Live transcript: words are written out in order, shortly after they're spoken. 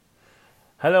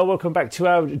Hello, welcome back to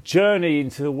our journey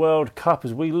into the World Cup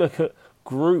as we look at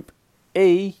Group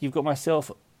E. You've got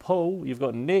myself, Paul, you've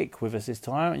got Nick with us this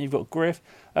time, and you've got Griff.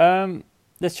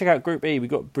 Let's check out Group E. We've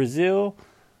got Brazil,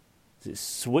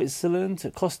 Switzerland,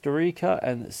 Costa Rica,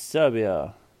 and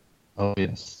Serbia. Oh,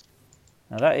 yes.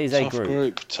 Now that is a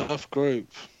group. Tough group.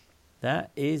 That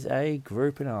is a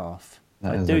group and a half.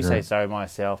 That I is do a say group. so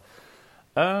myself.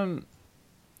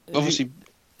 Obviously,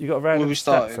 You got a random we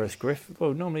stat starting? for us, Griff.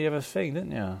 Well, normally you have a thing,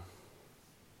 didn't you?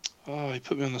 oh, he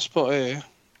put me on the spot here.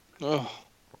 Oh,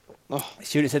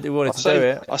 Should have said that we wanted I to do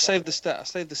it. I saved the stat. I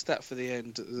saved the stat for the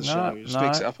end of the No, show. Just no.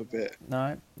 mix it up a bit.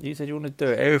 No, you said you want to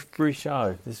do it every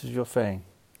show. This was your thing.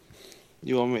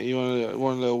 You want me? You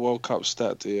want a little World Cup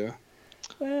stat, do you?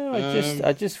 Well,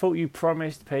 I just thought you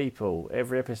promised people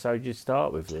every episode you'd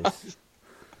start with this.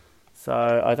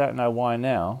 So I don't know why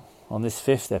now, on this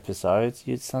 5th episode,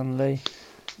 you'd suddenly...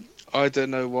 I don't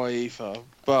know why either,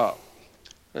 but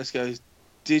let's go.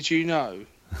 Did you know?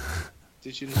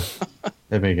 Did you know?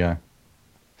 There we go.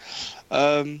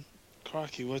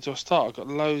 Crikey, where do I start? I've got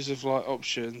loads of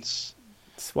options.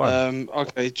 It's one.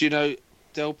 Okay, do you know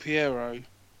Del Piero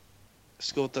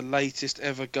scored the latest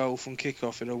ever goal from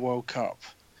kickoff in a World Cup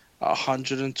at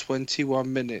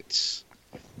 121 minutes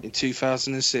in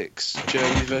 2006,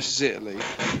 Germany versus Italy?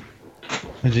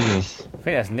 Jesus. I think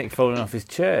that's Nick falling off his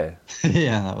chair.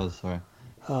 Yeah, that was sorry.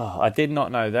 Oh, I did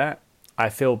not know that. I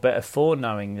feel better for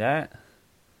knowing that.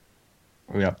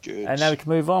 Yeah. Good. And now we can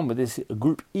move on with this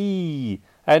Group E.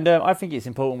 And I think it's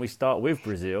important we start with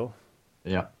Brazil.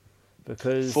 Yeah.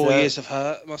 Because... 4 years of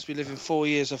hurt. Must be living 4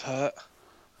 years of hurt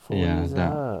 4 Yeah, years of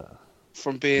that- hurt.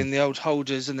 from being the old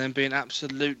holders and then being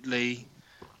absolutely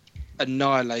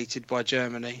annihilated by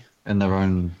Germany In their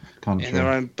own country. in their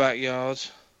own backyard.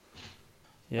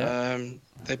 Yeah.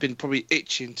 They've been probably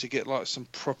itching to get some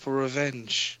proper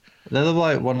revenge.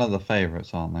 They're one of the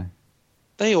favourites, aren't they?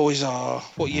 They always are.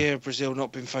 What Yeah. year have Brazil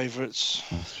not been favourites?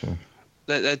 That's true.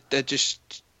 They're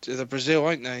the Brazil,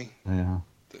 aren't they? Yeah.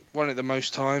 Won it the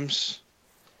most times.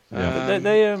 Yeah. But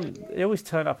they always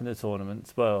turn up in the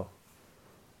tournaments well,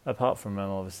 apart from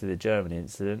obviously the Germany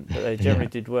incident, but they generally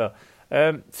did well.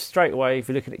 Straight away, if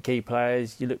you're looking at key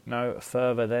players, you look no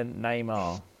further than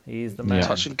Neymar. He is the man. Yeah.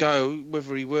 Touch and go,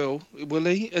 whether he will. Will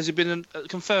he? Has he been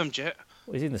confirmed yet?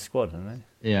 Well, he's in the squad, isn't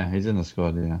Yeah, he's in the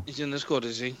squad, yeah. He's in the squad,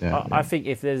 is he? he? Yeah. I think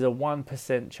if there's a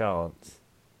 1% chance,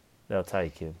 they'll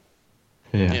take him.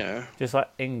 yeah. Yeah. Just like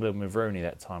England with Rooney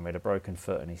that time, he had a broken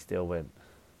foot and he still went.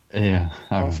 Yeah.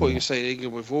 I thought you were saying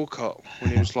England with Walcott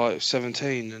when he was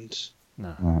 17 and...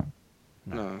 No. Right.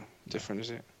 No, different, is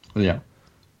it? Yeah.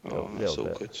 Oh, Little that's bit.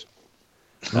 awkward.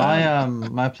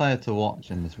 My player to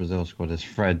watch in this Brazil squad is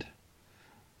Fred.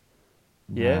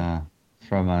 Yeah.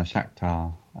 From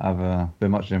Shakhtar. I've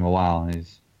been watching him a while, and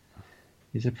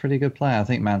he's a pretty good player. I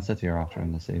think Man City are after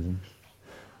him this season.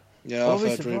 Yeah, Well, I've we're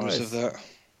heard rumours of surprised. that.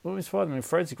 Well, it's fine. I mean,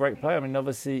 Fred's a great player. I mean,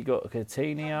 obviously, you got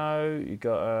Coutinho, you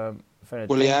got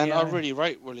Willian, I Fernandinho. really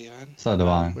rate Willian. So do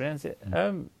I. Willian's it.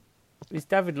 Is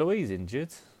David Luiz injured?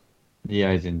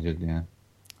 Yeah, he's injured, yeah.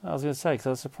 I was going to say, because I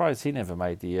was surprised he never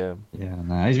made the... Yeah,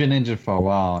 no, he's been injured for a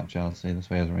while at Chelsea. That's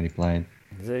why he hasn't really played.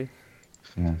 Is he?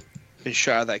 Yeah. Been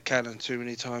shot out of that cannon too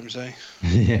many times, eh?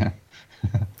 Yeah.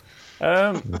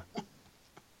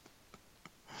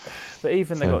 But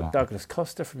even they So got that. Douglas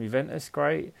Costa from Juventus,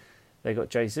 great. They got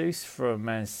Jesus from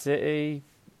Man City.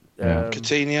 Yeah.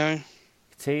 Coutinho.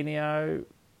 Coutinho,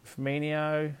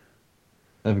 Firmino.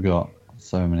 They've got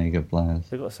so many good players.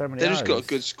 They've got so many. They've just got a O's.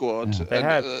 good squad. Yeah. They And,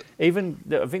 have. Even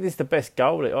I think this is the best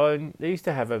goal. They used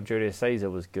to have Julius Caesar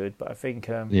was good, but I think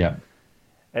Yeah.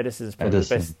 Edison's probably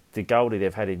Edison. the best goalie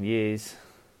they've had in years.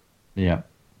 Yeah.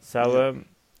 So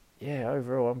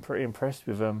overall, I'm pretty impressed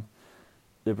with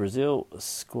the Brazil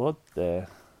squad there,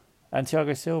 and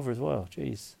Thiago Silva as well.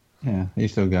 Jeez, Yeah.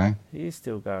 He's still going. he is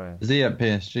still going. Is he at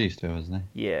PSG still, isn't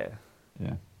Yeah,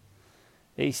 Yeah.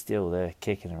 he's still there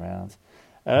kicking around.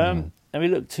 And we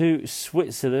look to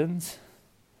Switzerland.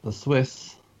 he? The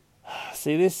Swiss.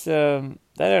 See this, they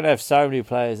don't have so many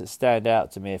players that stand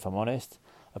out to me, if I'm honest,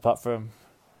 apart from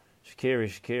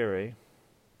Shaqiri.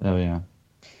 Oh, yeah.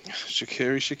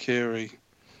 Shaqiri.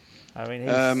 I mean,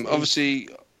 Obviously,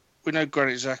 we know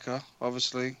Granit Xhaka,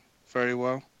 obviously, very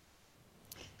well.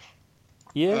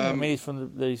 yeah. I mean,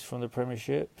 he's from the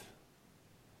Premiership.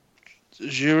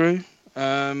 Giroud.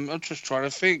 I'm just trying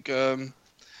to think.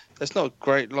 There's not a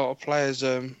great lot of players.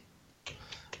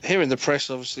 Here in the press,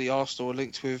 obviously, Arsenal are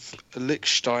linked with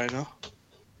Lichtsteiner.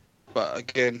 But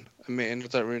again, admitting I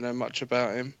don't really know much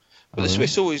about him. But the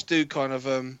Swiss always do kind of...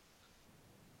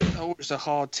 always a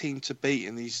hard team to beat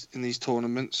in these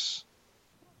tournaments.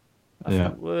 I Yeah.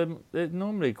 think they're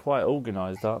normally quite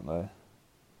organised, aren't they?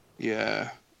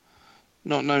 Yeah.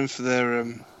 Not known for their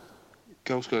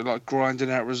goal scoring, like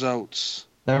grinding out results.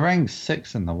 They're ranked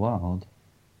 6th in the world.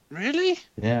 Really?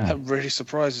 Yeah. That really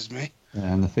surprises me.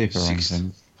 Yeah, in the FIFA Six-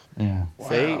 rankings. Yeah.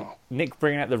 See, Wow. Nick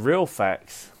bringing out the real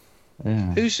facts.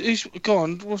 Yeah. Who's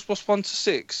gone? What's 1 to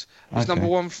 6? Who's Okay. number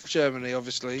 1 for Germany?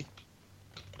 Obviously.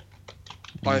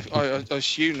 I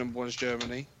assume number 1 is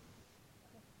Germany.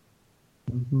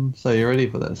 So you ready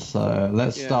for this? So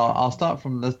let's Yeah. start.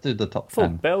 Let's do the top I thought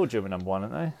 10. Belgium were number 1,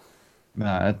 aren't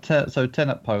No, so 10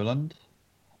 at Poland,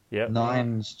 they? Yep.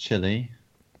 9's Chile,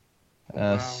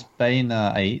 Wow. Spain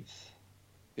are 8th,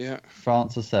 Yeah.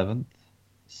 France are 7th,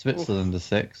 Switzerland are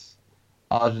 6th,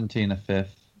 Argentina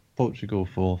 5th, Portugal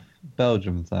 4th,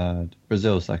 Belgium 3rd,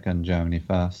 Brazil 2nd, Germany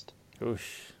 1st.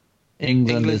 Oosh.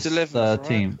 England England's is 11th, right?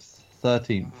 13th.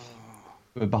 13th.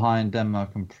 We're behind Denmark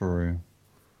and Peru.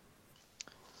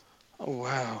 Oh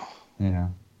wow. Yeah.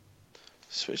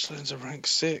 Switzerland's a ranked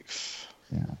 6th.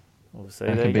 Yeah. We'll see.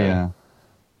 That There you could be go.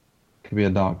 could be a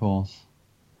dark horse.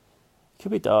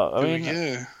 Could be dark. There we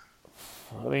go.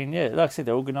 I mean, yeah, like I said,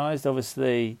 they're organised.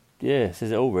 Obviously, yeah,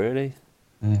 says it all, really.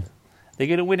 Yeah. They're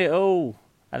going to win it all,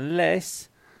 unless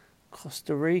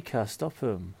Costa Rica stop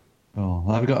them. Oh,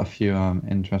 they've got a few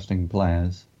interesting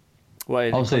players. What,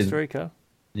 in Obviously- Costa Rica?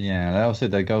 Yeah, they also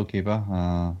their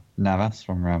goalkeeper, Navas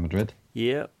from Real Madrid.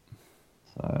 Yep.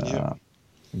 So Yeah.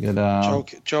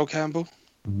 good. Joel Campbell.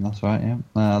 That's right.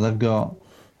 Yeah. They've got.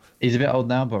 He's a bit old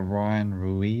now, but Ryan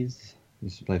Ruiz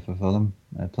used to play for Fulham,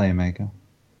 a playmaker.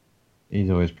 He's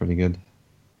always pretty good.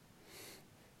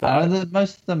 But-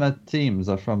 Most of them are teams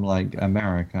are from like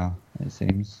America. It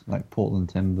seems like Portland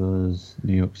Timbers,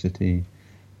 New York City.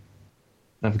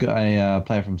 They've got a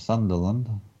player from Sunderland.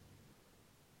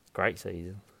 Great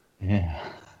season. Yeah,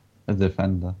 a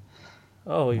defender.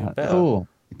 Oh, even better. Oh,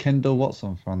 Kendall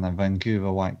Watson from the Vancouver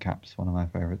Whitecaps, one of my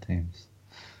favourite teams.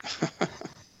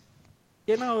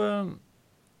 You know,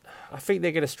 I think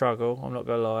they're going to struggle. I'm not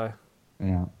going to lie.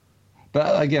 Yeah,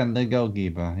 but again, the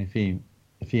goalkeeper, if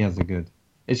he has a good,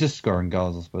 it's just scoring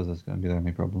goals. I suppose that's going to be the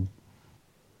only problem.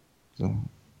 So,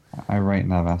 I rate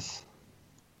Navas.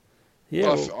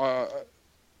 Yeah.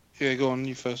 Yeah, go on,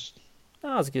 you first.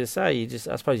 I was going to say,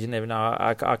 I suppose you never know.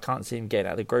 I can't see him getting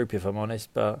out of the group, if I'm honest,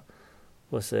 but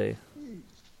we'll see.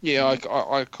 Yeah,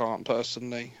 I can't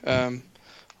personally. I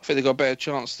think they've got a better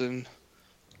chance than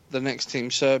the next team,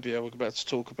 Serbia, we're about to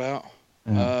talk about.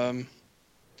 Yeah.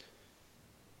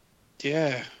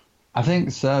 Yeah. I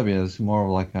think Serbia is more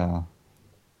of like a.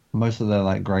 Most of their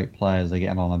like great players are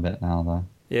getting on a bit now, though.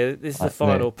 Yeah, this is the Like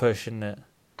final push, isn't it?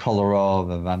 Kolarov,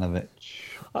 Ivanovic,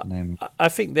 name. I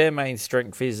think their main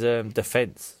strength is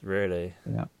defence, really.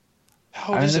 Yeah. How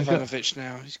old And is they've got- Ivanovic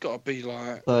now? He's got to be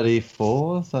like...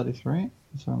 34, 33?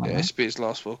 Something like Yeah, it's be his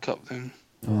last World Cup then.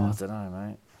 Oh, I don't know,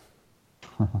 mate.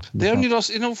 that. They only lost,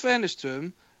 in all fairness to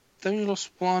them, they only lost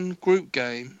one group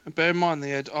game. And bear in mind they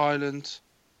had Ireland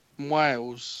and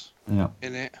Wales Yeah.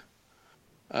 in it.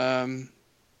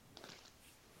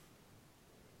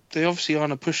 They obviously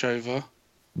aren't a pushover.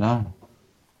 No.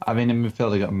 I mean, in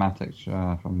midfield, they got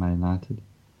Matic from Man United.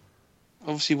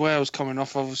 Obviously Wales coming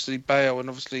off, obviously Bale, and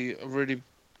obviously a really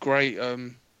great,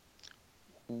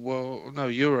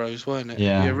 Euros, weren't it?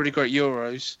 Yeah. really great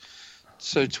Euros.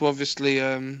 So to obviously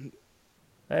They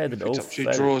had an picked up awful, a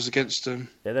few draws against them.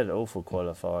 they had an awful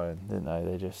qualifying, didn't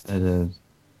they? They just... It is.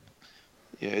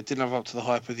 Yeah, it didn't live up to the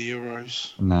hype of the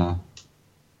Euros. No.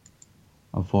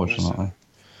 Unfortunately.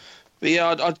 But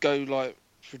yeah, I'd go like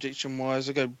prediction wise.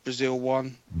 I'd go Brazil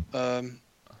 1.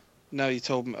 Now you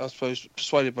told me, I suppose,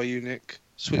 persuaded by you, Nick.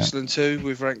 Switzerland 2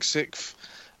 with ranked 6th.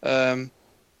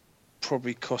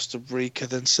 Probably Costa Rica,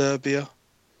 then Serbia.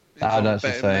 If I'd I'm a actually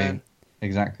betting say man.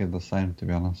 exactly the same, to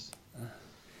be honest.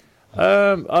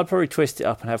 I'd probably twist it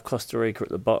up and have Costa Rica at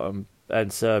the bottom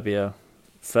and Serbia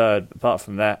third. Apart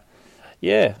from that,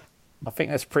 yeah, I think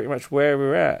that's pretty much where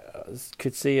we're at. I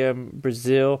could see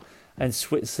Brazil and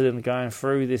Switzerland going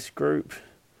through this group.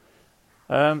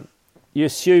 You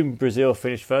assume Brazil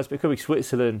finished first, but it could be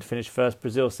Switzerland finished first,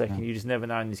 Brazil second. Yeah. You just never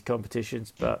know in these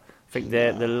competitions, but I think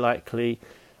they're the likely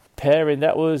pairing.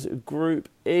 That was Group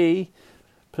E.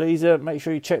 Please make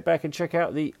sure you check back and check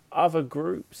out the other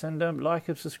groups and like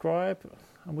and subscribe.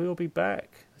 And we'll be back.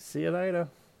 See you later.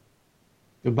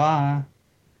 Goodbye.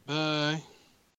 Bye.